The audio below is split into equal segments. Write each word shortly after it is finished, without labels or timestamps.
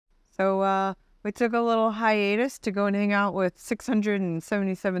So we took a little hiatus to go and hang out with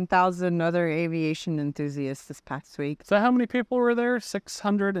 677,000 other aviation enthusiasts this past week. So how many people were there?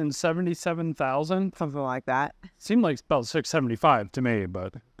 677,000? Something like that. Seemed like about 675 to me,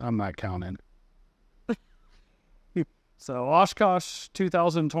 but I'm not counting. So Oshkosh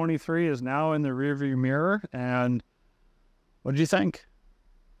 2023 is now in the rearview mirror, and what did you think?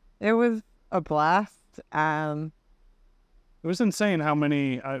 It was a blast. It was insane how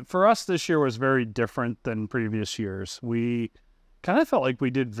many, for us this year was very different than previous years. We kind of felt like we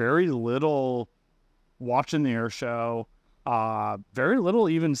did very little watching the air show, very little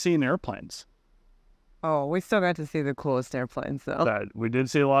even seeing airplanes. Oh, we still got to see the coolest airplanes, though. We did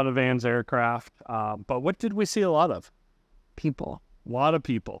see a lot of Vans aircraft, but what did we see a lot of? People. A lot of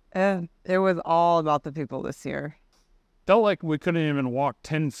people. And it was all about the people this year. Felt like we couldn't even walk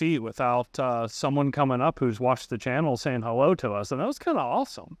 10 feet without someone coming up who's watched the channel saying hello to us, and that was kind of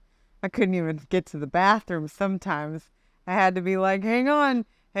awesome. I couldn't even get to the bathroom sometimes. I had to be like, hang on,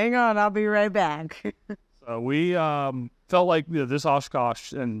 I'll be right back. So we felt like this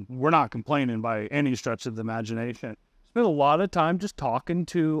Oshkosh, and we're not complaining by any stretch of the imagination, spent a lot of time just talking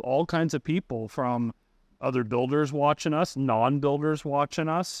to all kinds of people, from other builders watching us, non-builders watching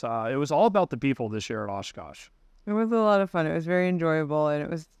us. It was all about the people this year at Oshkosh. It was a lot of fun. It was very enjoyable, and it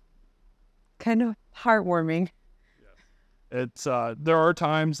was kind of heartwarming. It's there are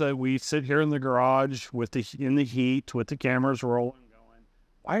times that we sit here in the garage in the heat with the cameras rolling, going,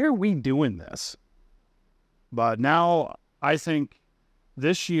 why are we doing this? But now I think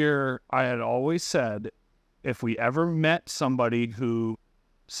this year, I had always said, if we ever met somebody who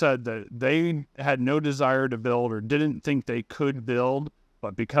said that they had no desire to build or didn't think they could build,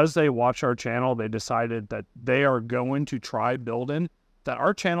 but because they watch our channel, they decided that they are going to try building, that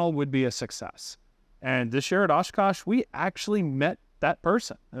our channel would be a success. And this year at Oshkosh, we actually met that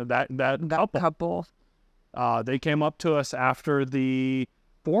person, that couple. They came up to us after the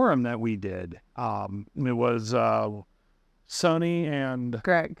forum that we did. It was Sonny and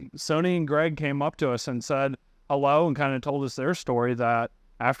Greg came up to us and said hello and kind of told us their story, that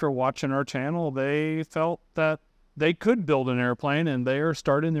after watching our channel, they felt that they could build an airplane, and they are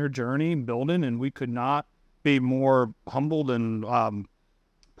starting their journey building, and we could not be more humbled and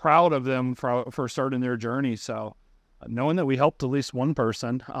proud of them for starting their journey. So knowing that we helped at least one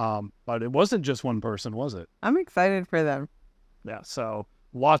person, but it wasn't just one person, was it? I'm excited for them. Yeah, so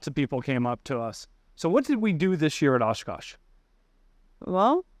lots of people came up to us. So what did we do this year at Oshkosh?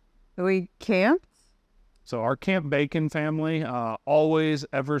 Well, we camped. So our Camp Bacon family, always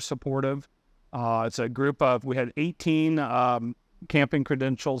ever supportive. It's a group of, we had 18 camping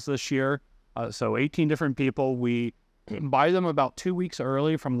credentials this year. So 18 different people. We buy them about 2 weeks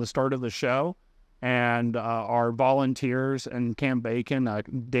early from the start of the show. And our volunteers in Camp Bacon,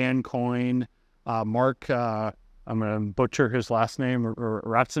 Dan Coyne, Mark, I'm going to butcher his last name,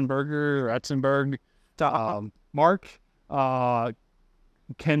 Ratzenberg. Mark,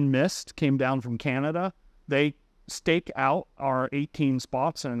 Ken Mist came down from Canada. They stake out our 18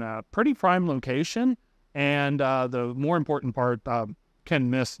 spots in a pretty prime location. And the more important part, Ken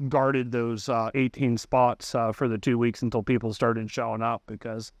Mist guarded those 18 spots for the 2 weeks until people started showing up,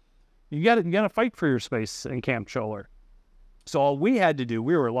 because you got to fight for your space in Camp Scholler. So all we had to do,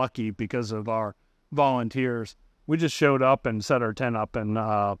 we were lucky because of our volunteers. We just showed up and set our tent up and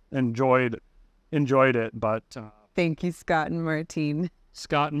enjoyed it. But thank you, Scott and Martine.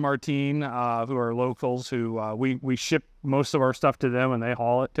 Scott and Martine, who are locals, who we ship most of our stuff to them and they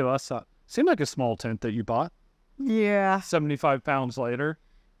haul it to us. Seemed like a small tent that you bought. Yeah. 75 pounds later.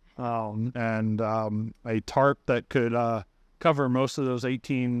 And a tarp that could cover most of those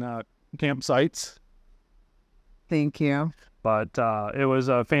 18 campsites. Thank you. But it was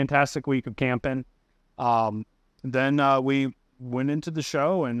a fantastic week of camping. Then we went into the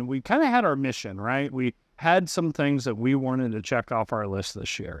show, and we kind of had our mission, right? We had some things that we wanted to check off our list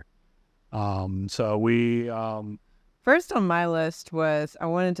this year. So we... First on my list was I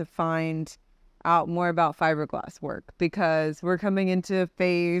wanted to find out more about fiberglass work, because we're coming into a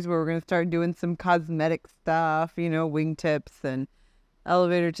phase where we're going to start doing some cosmetic stuff, wingtips and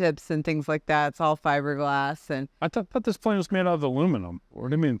elevator tips and things like that. It's all fiberglass. And I thought this plane was made out of aluminum.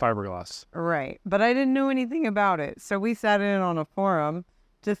 What do you mean fiberglass? Right. But I didn't know anything about it. So we sat in on a forum,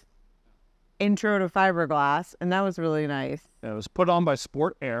 just intro to fiberglass, and that was really nice. It was put on by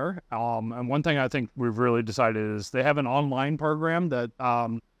Sport Air. And one thing I think we've really decided is they have an online program that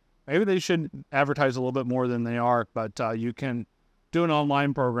maybe they should advertise a little bit more than they are, but you can do an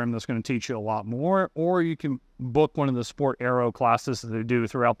online program that's going to teach you a lot more, or you can book one of the Sport Aero classes that they do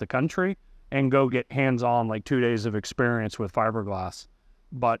throughout the country and go get hands-on, like 2 days of experience with fiberglass.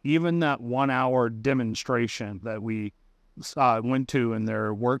 But even that 1 hour demonstration that we went to in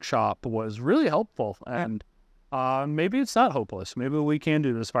their workshop was really helpful. And maybe it's not hopeless. Maybe we can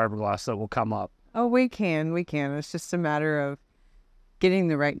do this fiberglass that will come up. Oh, we can. It's just a matter of getting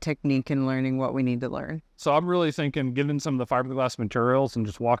the right technique and learning what we need to learn. So I'm really thinking getting some of the fiberglass materials and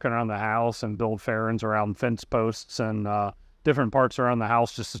just walking around the house and build fairings around fence posts and different parts around the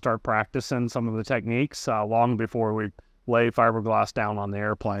house just to start practicing some of the techniques long before we lay fiberglass down on the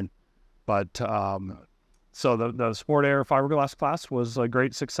airplane. But so the Sport Air fiberglass class was a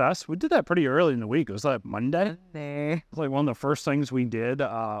great success. We did that pretty early in the week. It was like Monday. It was like one of the first things we did.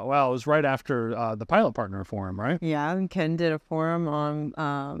 Well, it was right after the pilot partner forum, right? Yeah, and Ken did a forum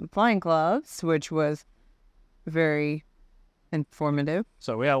on flying clubs, which was very informative.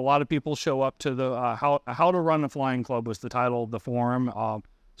 So we had a lot of people show up to the how to run a flying club was the title of the forum.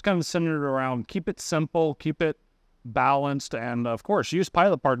 It's kind of centered around keep it simple, keep it balanced, and of course use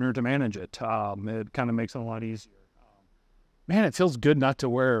pilot partner to manage it. It kind of makes it a lot easier. Man, it feels good not to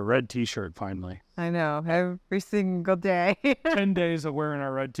wear a red t-shirt finally. I know, every single day. 10 days of wearing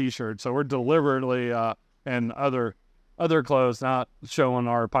our red t-shirt, so we're deliberately and other clothes not showing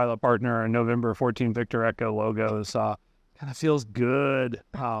our pilot partner and November 14 Victor Echo logos. Kind of feels good.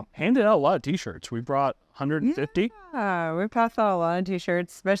 Handed out a lot of t-shirts. We brought 150. Yeah, we passed out a lot of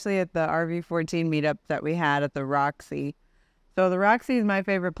t-shirts, especially at the RV-14 meetup that we had at the Roxy. So the Roxy is my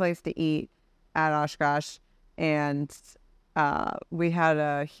favorite place to eat at Oshkosh, and we had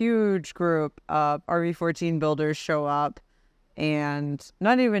a huge group of RV-14 builders show up, and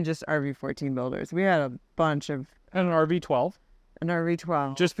not even just RV-14 builders. We had a bunch of... And an RV-12. An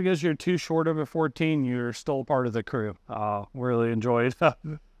RV-12. Just because you're too short of a 14, you're still part of the crew. Really enjoyed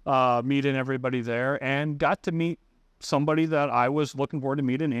meeting everybody there and got to meet somebody that I was looking forward to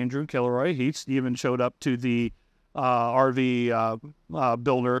meeting, Andrew Kilroy. He even showed up to the RV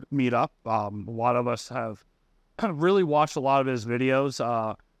builder meetup. A lot of us have really watched a lot of his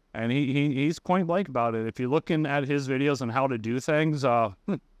videos, and he's point blank about it. If you're looking at his videos and how to do things,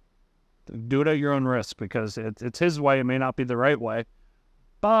 do it at your own risk because it's his way. It may not be the right way,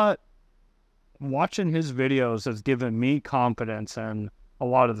 but watching his videos has given me confidence in a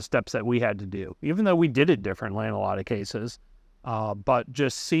lot of the steps that we had to do, even though we did it differently in a lot of cases. But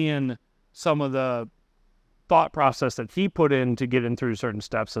just seeing some of the thought process that he put in to getting through certain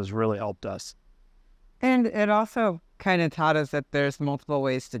steps has really helped us. And it also kind of taught us that there's multiple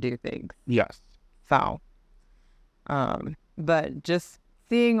ways to do things. Yes. So, but just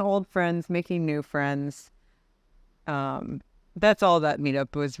seeing old friends, making new friends, that's all that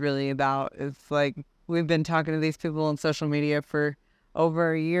meetup was really about. It's like we've been talking to these people on social media for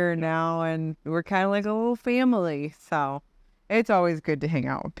over a year now, and we're kind of like a little family. So it's always good to hang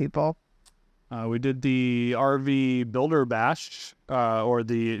out with people. We did the RV Builder Bash, or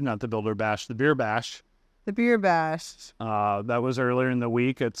not the Builder Bash, the Beer Bash. The Beer Bash. That was earlier in the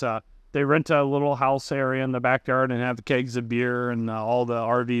week. It's they rent a little house area in the backyard and have kegs of beer and all the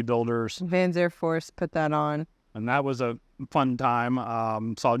RV builders. Vans Air Force put that on. And that was a fun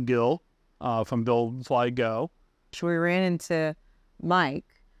time. Saw Gil from Build, Fly, Go. We ran into Mike,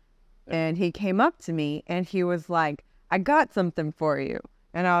 and he came up to me, and he was like, I got something for you.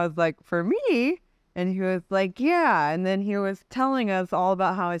 And I was like, for me? And he was like, yeah. And then he was telling us all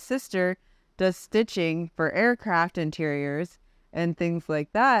about how his sister does stitching for aircraft interiors and things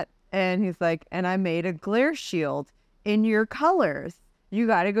like that. And he's like, and I made a glare shield in your colors. You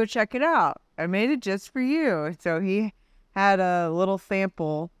got to go check it out. I made it just for you. So he had a little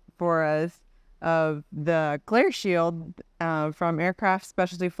sample for us of the glare shield from Aircraft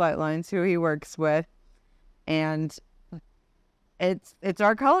Specialty Flight Lines, who he works with. And it's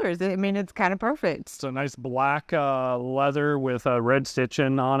our colors. I mean, it's kind of perfect. It's a nice black leather with a red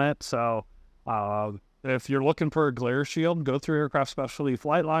stitching on it. So if you're looking for a glare shield, go through Aircraft Specialty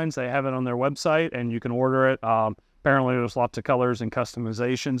Flight Lines. They have it on their website, and you can order it. Apparently, there's lots of colors and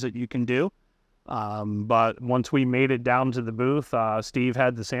customizations that you can do. But once we made it down to the booth, Steve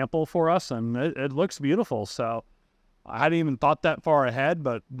had the sample for us, and it looks beautiful. So I hadn't even thought that far ahead,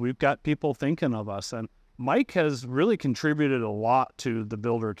 but we've got people thinking of us. And Mike has really contributed a lot to the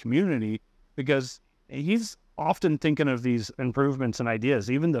builder community because he's often thinking of these improvements and ideas.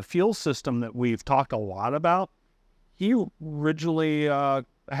 Even the fuel system that we've talked a lot about, he originally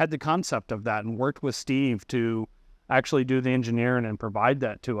had the concept of that and worked with Steve to actually do the engineering and provide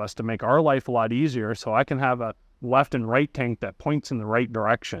that to us to make our life a lot easier so I can have a left and right tank that points in the right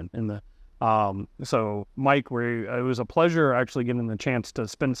direction. So Mike, it was a pleasure actually getting the chance to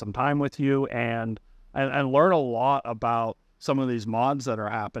spend some time with you and learn a lot about some of these mods that are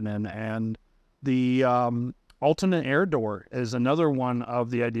happening. And the alternate air door is another one of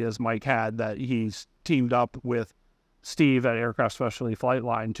the ideas Mike had that he's teamed up with Steve at Aircraft Specialty Flight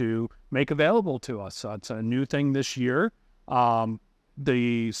Line to make available to us. So it's a new thing this year.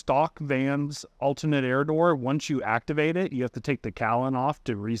 The stock van's alternate air door, once you activate it, you have to take the cowling off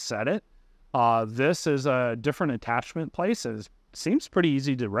to reset it. This is a different attachment place. It seems pretty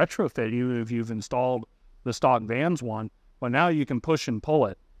easy to retrofit, even if you've installed the stock van's one. But now you can push and pull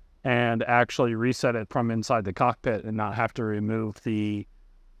it and actually reset it from inside the cockpit and not have to remove the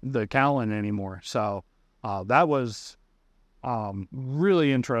cowling anymore. So that was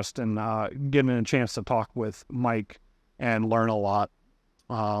really interesting, getting a chance to talk with Mike and learn a lot.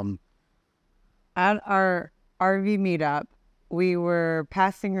 At our RV meetup, we were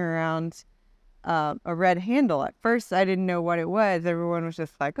passing around a red handle. At first, I didn't know what it was. Everyone was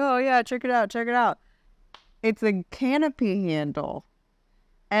just like, oh, yeah, check it out, check it out. It's a canopy handle.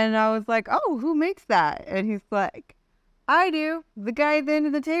 And I was like, oh, who makes that? And he's like, I do. The guy at the end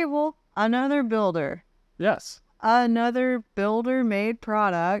of the table, another builder. Yes. Another builder-made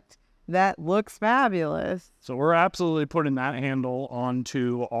product that looks fabulous. So we're absolutely putting that handle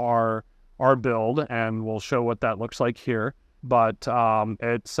onto our build, and we'll show what that looks like here. But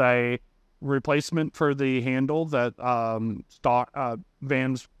it's a replacement for the handle that stock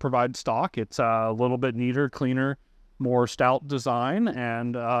vans provide stock. It's a little bit neater, cleaner, more stout design,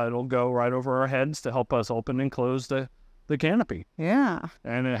 and it'll go right over our heads to help us open and close the canopy. Yeah.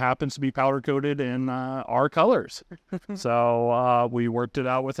 And it happens to be powder coated in our colors. So we worked it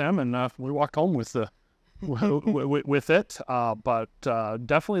out with them, and we walked home with with it. But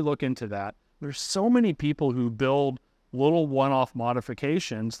definitely look into that. There's so many people who build little one-off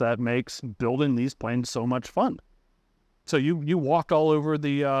modifications that makes building these planes so much fun. So you walked all over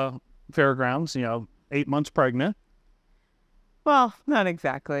the fairgrounds, 8 months pregnant. Well, not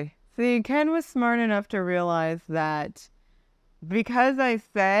exactly. See, Ken was smart enough to realize that because I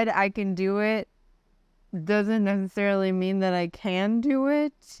said I can do it doesn't necessarily mean that I can do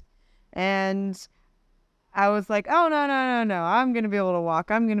it. And I was like, oh, no. I'm going to be able to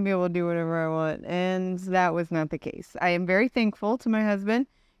walk. I'm going to be able to do whatever I want. And that was not the case. I am very thankful to my husband.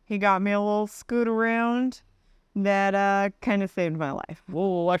 He got me a little scoot around that kind of saved my life. A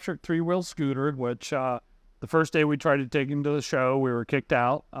little electric 3-wheel scooter, which the first day we tried to take him to the show, we were kicked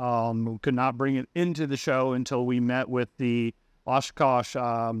out. We could not bring it into the show until we met with the Oshkosh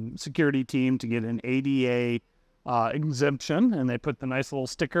security team to get an ADA exemption, and they put the nice little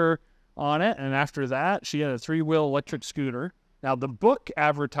sticker on it. And after that, she had a 3-wheel electric scooter. Now, the book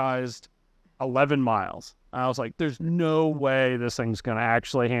advertised 11 miles. I was like, there's no way this thing's going to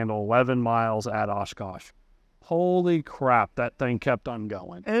actually handle 11 miles at Oshkosh. Holy crap, that thing kept on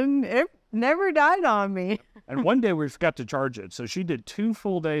going. And it never died on me. And one day we forgot to charge it. So she did 2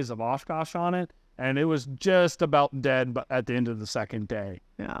 full days of Oshkosh on it, and it was just about dead at the end of the second day.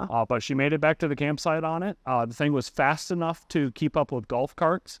 Yeah. But she made it back to the campsite on it. The thing was fast enough to keep up with golf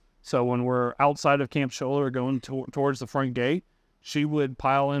carts. So when we're outside of Camp Scholler going towards the front gate, she would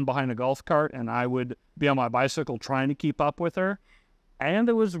pile in behind a golf cart, and I would be on my bicycle trying to keep up with her. And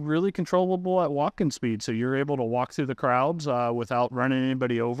it was really controllable at walking speed. So you're able to walk through the crowds without running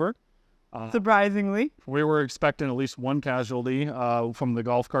anybody over. Surprisingly. We were expecting at least one casualty from the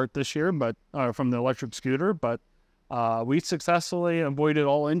golf cart this year, but from the electric scooter, but we successfully avoided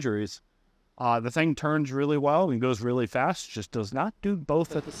all injuries. The thing turns really well and goes really fast, just does not do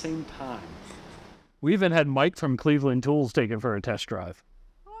both at the same time. We even had Mike from Cleveland Tools take it for a test drive.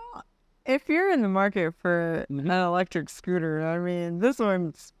 If you're in the market for an electric scooter, I mean, this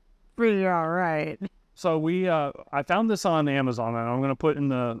one's pretty all right. So I found this on Amazon, and I'm going to put in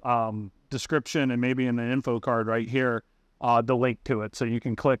the description and maybe in the info card right here the link to it, so you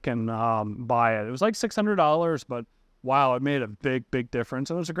can click and buy it. It was like $600, but wow, it made a big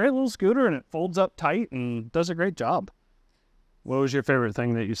difference. And it was a great little scooter, and it folds up tight and does a great job. What was your favorite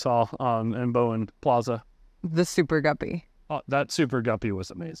thing that you saw in Bowen Plaza? The Super Guppy. Oh, that Super Guppy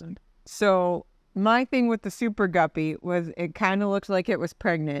was amazing. So my thing with the Super Guppy was it kind of looked like it was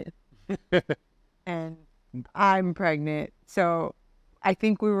pregnant. And I'm pregnant. So I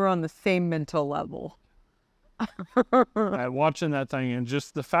think we were on the same mental level. Watching that thing, and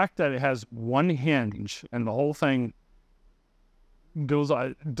just the fact that it has one hinge and the whole thing goes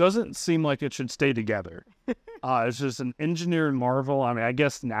on, doesn't seem like it should stay together. It's just an engineering marvel. I mean, I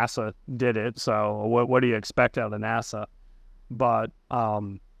guess NASA did it, so what do you expect out of NASA? But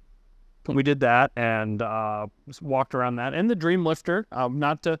we did that and walked around that. And the Dream Lifter,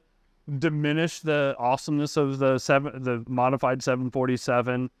 not to diminish the awesomeness of the modified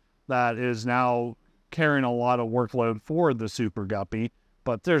 747 that is now carrying a lot of workload for the Super Guppy,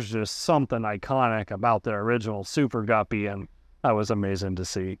 but there's just something iconic about the original Super Guppy, and that was amazing to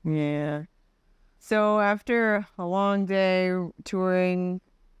see. Yeah. So after a long day touring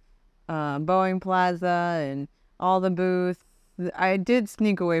Boeing Plaza and all the booths, I did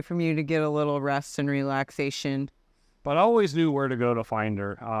sneak away from you to get a little rest and relaxation. But I always knew where to go to find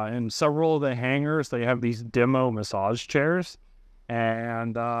her. In several of the hangars, they have these demo massage chairs.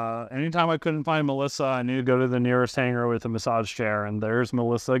 And anytime I couldn't find Melissa, I knew to go to the nearest hangar with a massage chair. And there's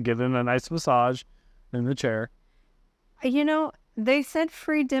Melissa getting a nice massage in the chair. You know, they said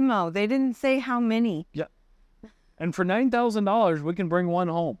free demo. They didn't say how many. Yeah. And for $9,000, we can bring one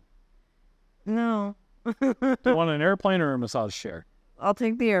home. No. Do you want an airplane or a massage chair? I'll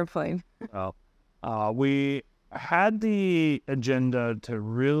take the airplane. We had the agenda to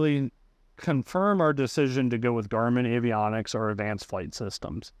really confirm our decision to go with Garmin Avionics or Advanced Flight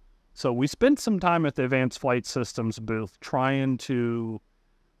Systems. So we spent some time at the Advanced Flight Systems booth trying to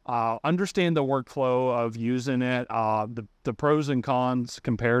understand the workflow of using it, the pros and cons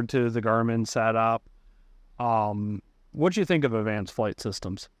compared to the Garmin setup. What do you think of Advanced Flight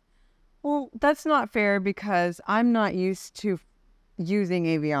Systems? Well, that's not fair because I'm not used to using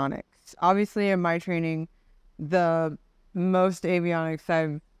avionics. Obviously, in my training, the most avionics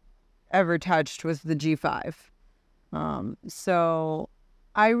I've ever touched was the G5. So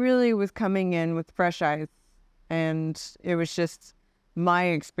I really was coming in with fresh eyes, and it was just my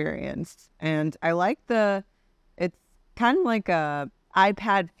experience. And I like it's kind of like a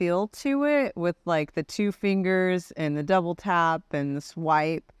iPad feel to it with like the 2 fingers and the double tap and the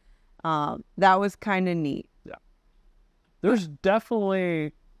swipe. That was kind of neat. Yeah. There's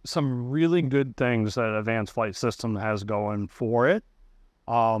definitely some really good things that Advanced Flight System has going for it.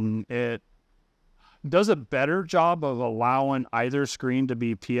 It does a better job of allowing either screen to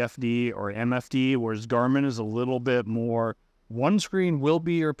be PFD or MFD, whereas Garmin is a little bit more, one screen will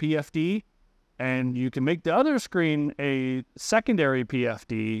be your PFD, and you can make the other screen a secondary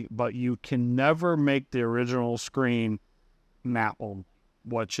PFD, but you can never make the original screen mappable,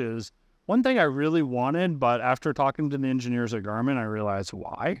 which is one thing I really wanted, but after talking to the engineers at Garmin, I realized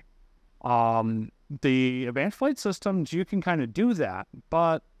why. The Advanced Flight Systems, you can kind of do that,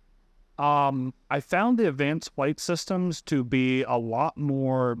 but I found the Advanced Flight Systems to be a lot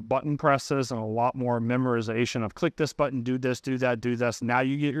more button presses and a lot more memorization of click this button, do this, do that, do this. Now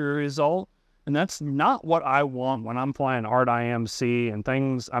you get your result. And that's not what I want when I'm flying hard IMC and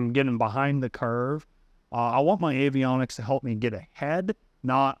things. I'm getting behind the curve. I want my avionics to help me get ahead,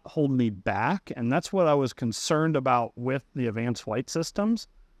 not hold me back. And that's what I was concerned about with the Advanced Flight Systems.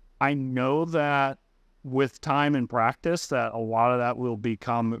 I know that with time and practice that a lot of that will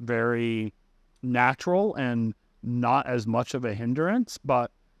become very natural and not as much of a hindrance,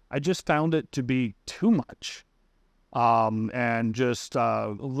 but I just found it to be too much. And just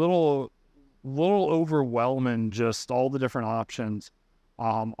a little overwhelming, just all the different options.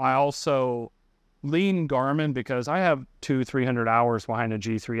 I also lean Garmin because I have 200-300 hours behind a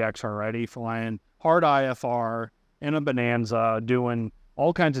G3X already, flying hard IFR in a Bonanza, doing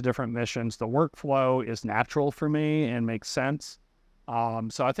all kinds of different missions. The workflow is natural for me and makes sense.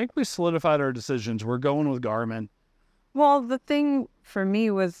 So I think we solidified our decisions. We're going with Garmin. Well, the thing for me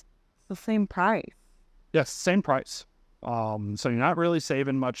was the same price. Yes, same price. So you're not really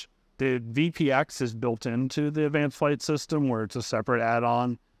saving much. The VPX is built into the Advanced Flight System where it's a separate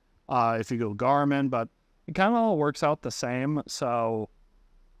add-on if you go Garmin, but it kind of all works out the same. So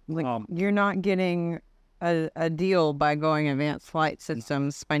you're not getting a deal by going Advanced Flight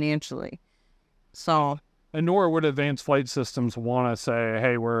Systems financially. So, and nor would Advanced Flight Systems want to say,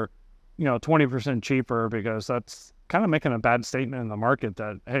 hey, we're 20% cheaper, because that's kind of making a bad statement in the market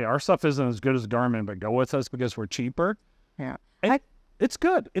that, hey, our stuff isn't as good as Garmin, but go with us because we're cheaper. Yeah. It's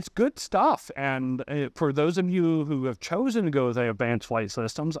good. It's good stuff. And for those of you who have chosen to go with Advanced Flight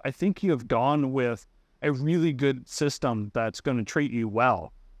Systems, I think you have gone with a really good system that's going to treat you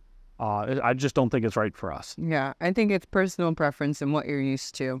well. I just don't think it's right for us. Yeah, I think it's personal preference and what you're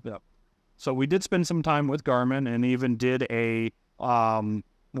used to. Yep. So we did spend some time with Garmin and even did a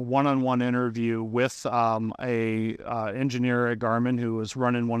one-on-one interview with a engineer at Garmin who was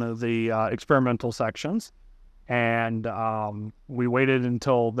running one of the experimental sections. And we waited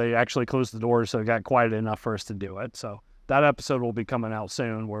until they actually closed the doors so it got quiet enough for us to do it. So that episode will be coming out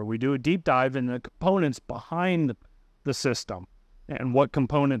soon, where we do a deep dive in the components behind the system and what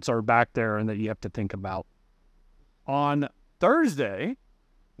components are back there and that you have to think about. On Thursday,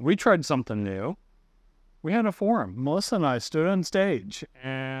 we tried something new. We had a forum. Melissa and I stood on stage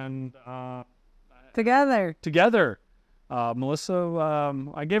and Together. Melissa,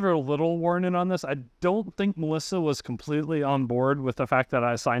 I gave her a little warning on this. I don't think Melissa was completely on board with the fact that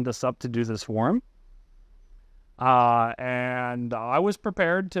I signed us up to do this forum. And I was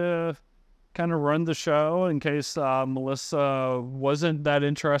prepared to kind of run the show in case Melissa wasn't that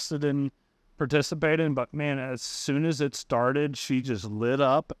interested in participating. But man, as soon as it started, she just lit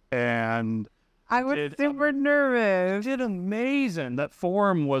up, and I was super nervous. did amazing. That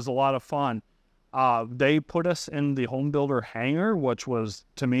forum was a lot of fun. They put us in the home builder hangar, which was,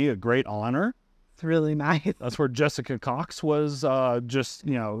 to me, a great honor. It's really nice. That's where Jessica Cox was just,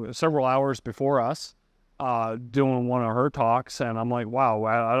 several hours before us doing one of her talks. And I'm like, wow,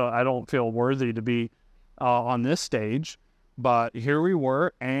 I don't feel worthy to be on this stage. But here we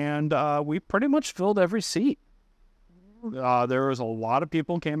were, and we pretty much filled every seat. There was a lot of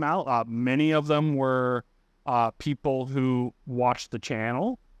people came out. Many of them were people who watched the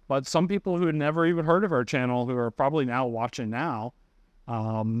channel, but some people who had never even heard of our channel, who are probably now watching now,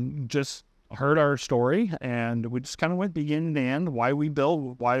 just heard our story, and we just kind of went beginning to end, why we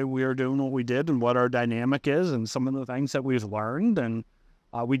build, why we are doing what we did, and what our dynamic is, and some of the things that we've learned. And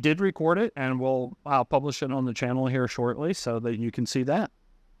we did record it, and we'll publish it on the channel here shortly so that you can see that.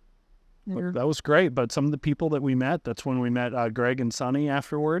 Yeah. That was great. But some of the people that we met, that's when we met Greg and Sonny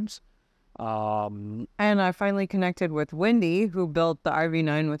afterwards. And I finally connected with Wendy, who built the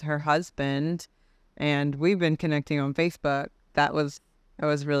RV9 with her husband, and we've been connecting on Facebook. That was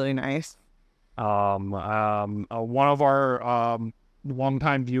really nice. One of our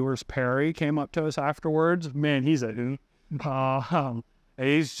longtime viewers, Perry, came up to us afterwards. Man, he's a hoot.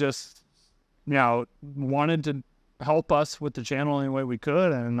 He's just, wanted to help us with the channel any way we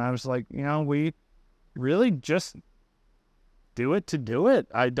could. And I was like, we really just do it to do it.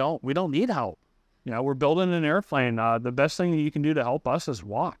 We don't need help. We're building an airplane. The best thing that you can do to help us is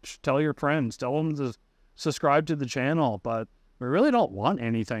watch. Tell your friends. Tell them to subscribe to the channel. But we really don't want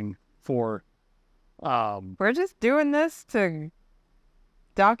anything for... We're just doing this to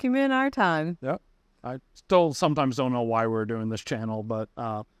document our time. Yep. I still sometimes don't know why we're doing this channel, but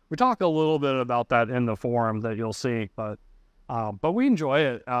we talk a little bit about that in the forum that you'll see. But we enjoy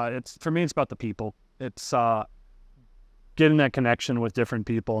it. For me, it's about the people. It's getting that connection with different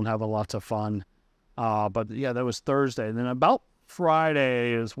people and having lots of fun. But yeah, that was Thursday. And then about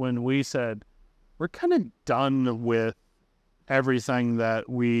Friday is when we said we're kind of done with everything that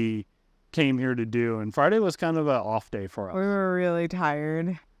we came here to do. And Friday was kind of an off day for us. We were really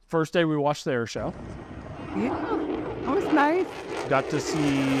tired. First day we watched the air show. Yeah, it was nice. Got to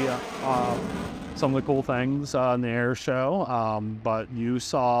see some of the cool things in the air show. But you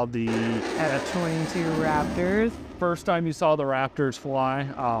saw the F-22 Raptors. First time you saw the Raptors fly.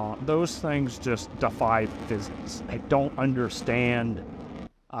 Those things just defy physics. I don't understand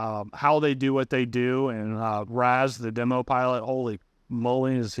how they do what they do. And Raz, the demo pilot, holy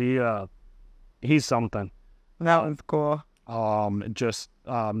moly, is he's something. That was cool.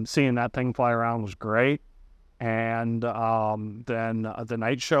 Seeing that thing fly around was great. And then the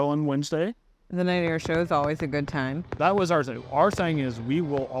night show on Wednesday. The night air show is always a good time. That was our thing. Our thing is we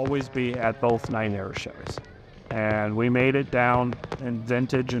will always be at both night air shows. And we made it down in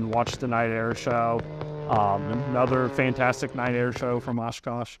Vintage and watched the night air show. Another fantastic night air show from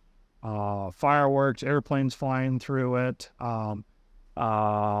Oshkosh. Fireworks, airplanes flying through it.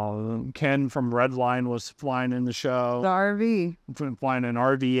 Ken from Redline was flying in the show. The RV. Flying an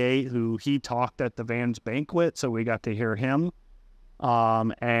RV-8, who he talked at the Vans banquet, so we got to hear him.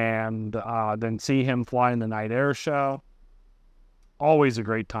 And then see him fly in the night air show. Always a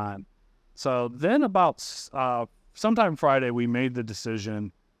great time. So then about sometime Friday, we made the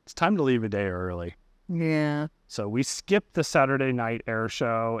decision, it's time to leave a day early. Yeah. So we skipped the Saturday night air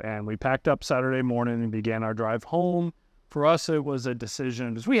show, and we packed up Saturday morning and began our drive home. For us, it was a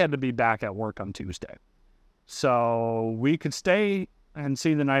decision because we had to be back at work on Tuesday. So we could stay and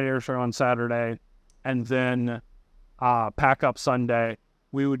see the night air show on Saturday and then pack up Sunday.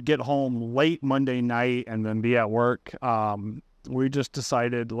 We would get home late Monday night and then be at work. We just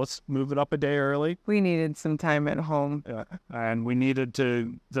decided, let's move it up a day early. We needed some time at home. And we needed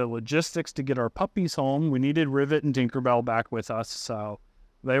the logistics to get our puppies home. We needed Rivet and Tinkerbell back with us. So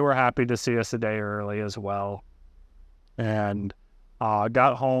they were happy to see us a day early as well. And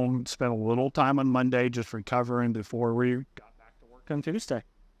got home, spent a little time on Monday just recovering before we got back to work on Tuesday.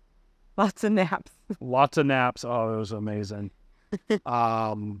 Lots of naps. Lots of naps. Oh, it was amazing.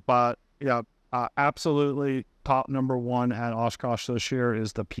 But yeah, absolutely top number one at Oshkosh this year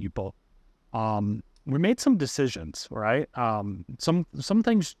is the people. We made some decisions, right? Some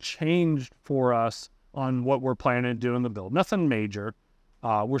things changed for us on what we're planning to do in the build. Nothing major.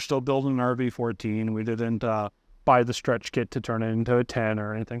 We're still building an RV-14. We didn't buy modify the stretch kit to turn it into a 10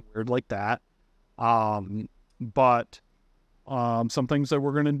 or anything weird like that. But some things that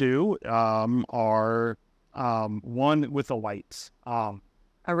we're going to do are one with the lights.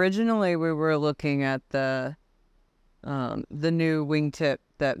 Originally, we were looking at the new wingtip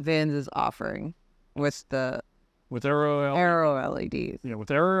that Vans is offering with Aero LEDs. Yeah,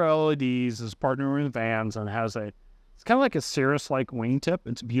 with Aero LEDs is partnering with Vans and it's kind of like a Cirrus-like wingtip.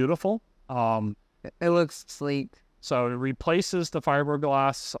 It's beautiful. It looks sleek. So it replaces the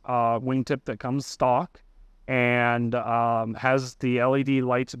fiberglass wingtip that comes stock, and has the LED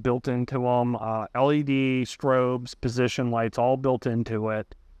lights built into them, LED strobes, position lights, all built into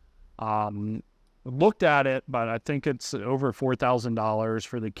it. Looked at it, but I think it's over $4,000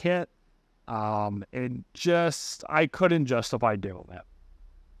 for the kit. I couldn't justify doing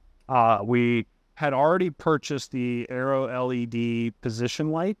it. We had already purchased the Aero LED position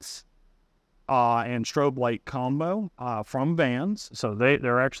lights and strobe light combo from Vans. So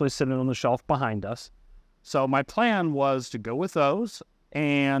they're actually sitting on the shelf behind us. So my plan was to go with those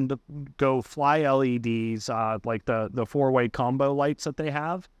and go fly LEDs, like the four-way combo lights that they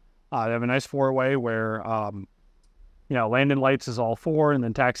have. They have a nice four-way where, landing lights is all four, and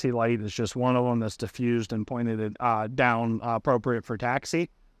then taxi light is just one of them that's diffused and pointed down, appropriate for taxi.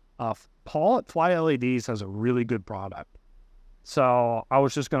 Paul at Fly LEDs has a really good product. So I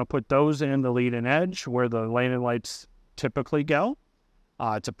was just going to put those in the lead and edge where the landing lights typically go.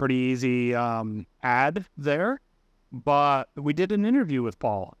 It's a pretty easy ad there. But we did an interview with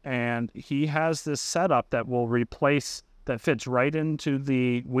Paul, and he has this setup that fits right into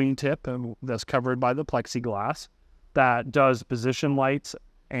the wingtip and that's covered by the plexiglass that does position lights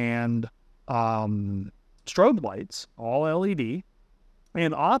and strobe lights, all LED.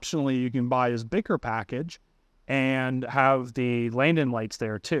 And optionally, you can buy his bigger package and have the landing lights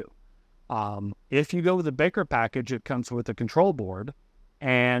there too. If you go with the bigger package, it comes with a control board,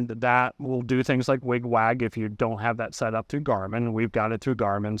 and that will do things like wig wag if you don't have that set up through Garmin. We've got it through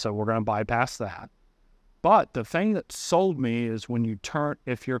Garmin, so we're going to bypass that. But the thing that sold me is when you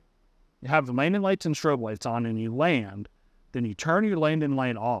have the landing lights and strobe lights on and you land, then you turn your landing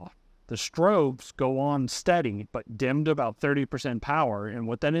light off. The strobes go on steady, but dimmed to about 30% power. And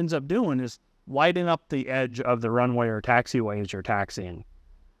what that ends up doing is lighting up the edge of the runway or taxiway as you're taxiing.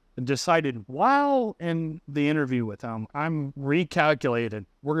 And decided while in the interview with him, I'm recalculated,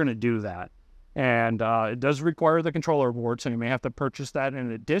 we're going to do that. And it does require the controller board, so you may have to purchase that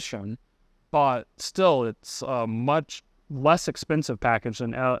in addition. But still, it's a much less expensive package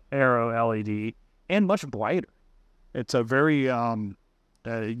than Aero LED and much brighter. It's a very,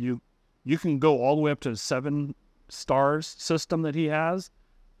 you can go all the way up to 7 stars system that he has.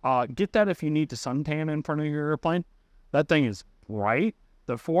 Get that if you need to suntan in front of your airplane. That thing is bright.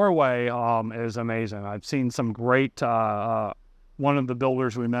 The four-way is amazing. I've seen some great, one of the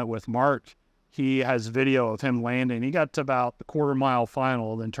builders we met with, Mark, he has video of him landing. He got to about the quarter-mile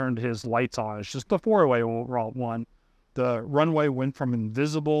final, then turned his lights on. It's just the four-way one. The runway went from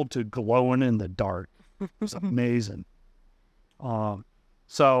invisible to glowing in the dark. It's amazing.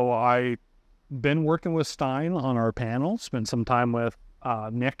 So I've been working with Stein on our panel, spent some time with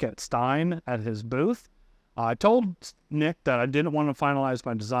Nick at Stein at his booth. I told Nick that I didn't want to finalize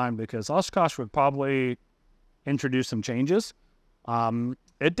my design because Oshkosh would probably introduce some changes.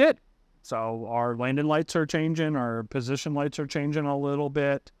 It did. So our landing lights are changing, our position lights are changing a little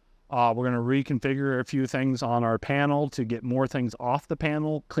bit. We're going to reconfigure a few things on our panel to get more things off the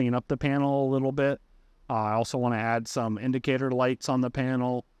panel, clean up the panel a little bit. I also want to add some indicator lights on the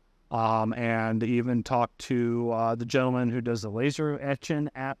panel, and even talk to the gentleman who does the laser etching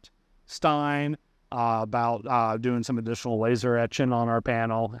at Stein about doing some additional laser etching on our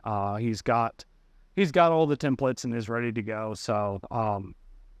panel. He's got all the templates and is ready to go. So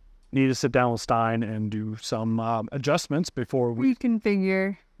need to sit down with Stein and do some adjustments before we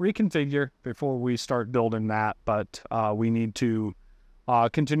reconfigure before we start building that. But we need to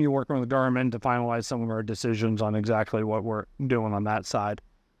continue working with Garmin to finalize some of our decisions on exactly what we're doing on that side.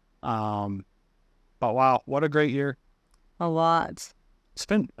 But wow, what a great year. A lot.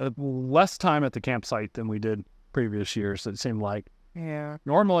 Spent less time at the campsite than we did previous years, it seemed like. Yeah.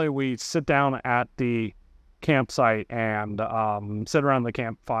 Normally we sit down at the campsite and sit around the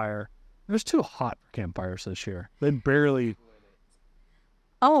campfire. It was too hot for campfires this year. They barely...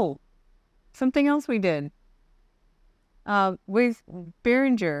 Oh, something else we did. With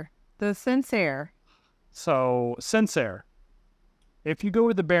Behringer, the Sensair. So, Sensair. If you go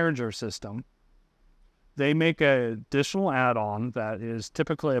with the Behringer system, they make an additional add-on that is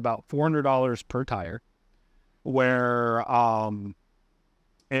typically about $400 per tire, where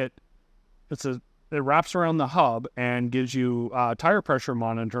it's a it wraps around the hub and gives you tire pressure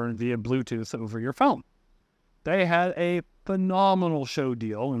monitoring via Bluetooth over your phone. They had a phenomenal show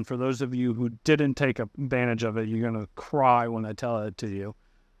deal, and for those of you who didn't take advantage of it, you're going to cry when I tell it to you.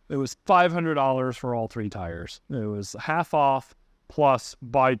 It was $500 for all 3 tires. It was half off plus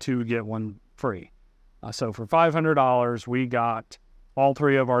buy 2, get 1 free. So for $500, we got all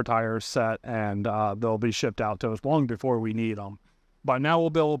 3 of our tires set, and they'll be shipped out to us long before we need them. But now we'll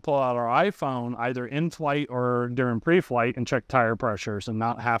be able to pull out our iPhone either in flight or during pre-flight and check tire pressures and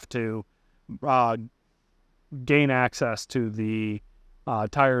not have to gain access to the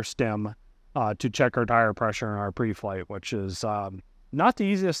tire stem to check our tire pressure in our pre-flight, which is not the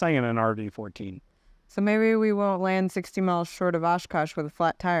easiest thing in an RV-14. So maybe we won't land 60 miles short of Oshkosh with a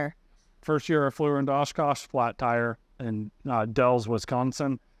flat tire. First year I flew into Oshkosh, flat tire in Dells,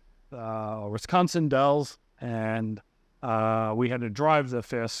 Wisconsin, Wisconsin Dells, and we had to drive the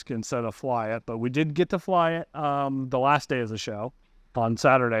Fisk instead of fly it, but we did get to fly it the last day of the show. On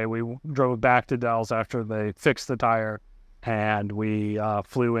Saturday, we drove back to Dells after they fixed the tire, and we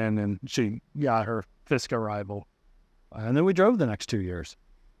flew in, and she got her Fisk arrival. And then we drove the next 2 years.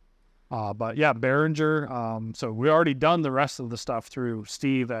 But yeah, Behringer. So we already done the rest of the stuff through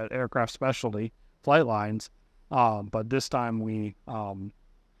Steve at Aircraft Specialty Flight Lines. But this time we... and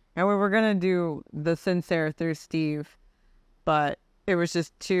we were going to do the Sinclair through Steve, but it was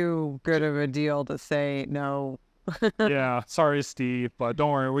just too good of a deal to say no. Yeah, sorry, Steve, but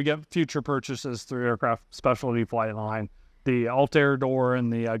don't worry. We get future purchases through Aircraft Specialty Flight Line. The Altair door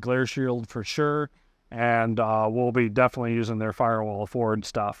and the glare shield for sure. And we'll be definitely using their Firewall Forward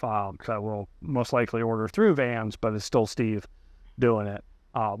stuff that we'll most likely order through Vans, but it's still Steve doing it.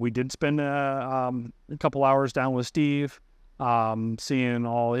 We did spend a couple hours down with Steve, seeing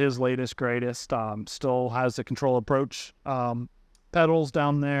all his latest, greatest. Still has the control approach pedals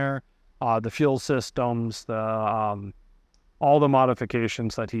down there, the fuel systems, the all the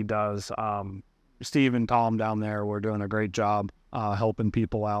modifications that he does. Steve and Tom down there were doing a great job helping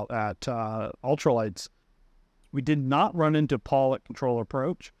people out at Ultralights. We did not run into Paul at Control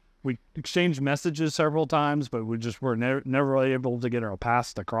Approach. We exchanged messages several times, but we just were never really able to get our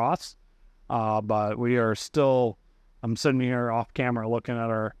paths across. But we are still, I'm sitting here off camera looking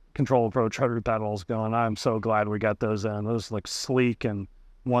at our Control Approach rudder pedals going, I'm so glad we got those in. Those look sleek and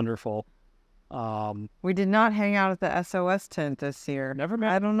wonderful. We did not hang out at the SOS tent this year. Never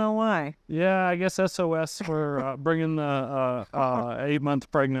met. I don't know why. Yeah, I guess SOS for bringing the 8-month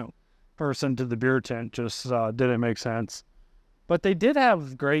pregnant person to the beer tent just didn't make sense. But they did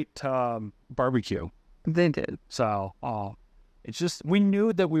have great barbecue. They did. So it's just, we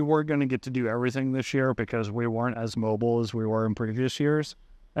knew that we weren't going to get to do everything this year because we weren't as mobile as we were in previous years.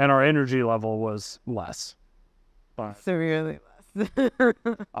 And our energy level was less. But severely less.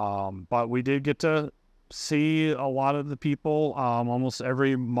 But we did get to see a lot of the people, almost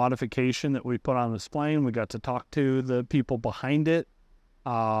every modification that we put on this plane. We got to talk to the people behind it,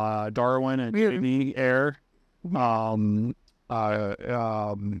 Darwin and Jamie Air,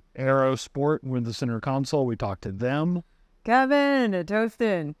 Aerosport with the center console. We talked to them. Kevin at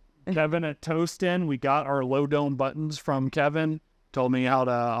Toastin. Kevin at Toastin. We got our low dome buttons from Kevin. Told me how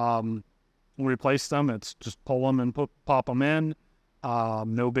to replace them. It's just pull them and pop them in.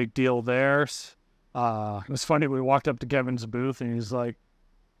 No big deal there. It was funny. We walked up to Kevin's booth and he's like,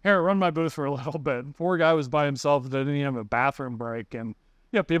 "Here, run my booth for a little bit." Poor guy was by himself. They didn't even have a bathroom break. And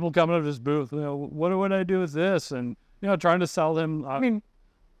yeah, people coming up to his booth, what would I do with this? And trying to sell him. I mean,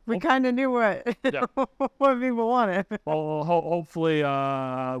 we kind of knew what what people wanted. Well, hopefully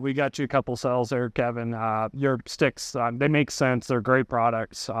we got you a couple sales there, Kevin. Your sticks, they make sense. They're great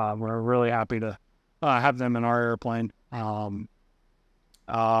products. We're really happy to have them in our airplane.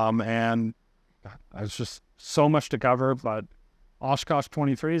 And there's just so much to cover, but Oshkosh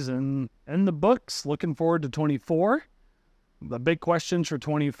 23 is in the books. Looking forward to 24. The big questions for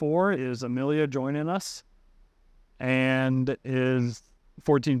 24 is Amelia joining us, and is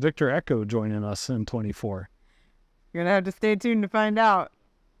 14 Victor Echo joining us in 24. You're going to have to stay tuned to find out.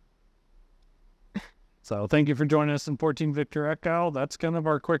 So thank you for joining us in 14 Victor Echo. That's kind of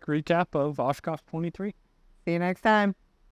our quick recap of Oshkosh 23. See you next time.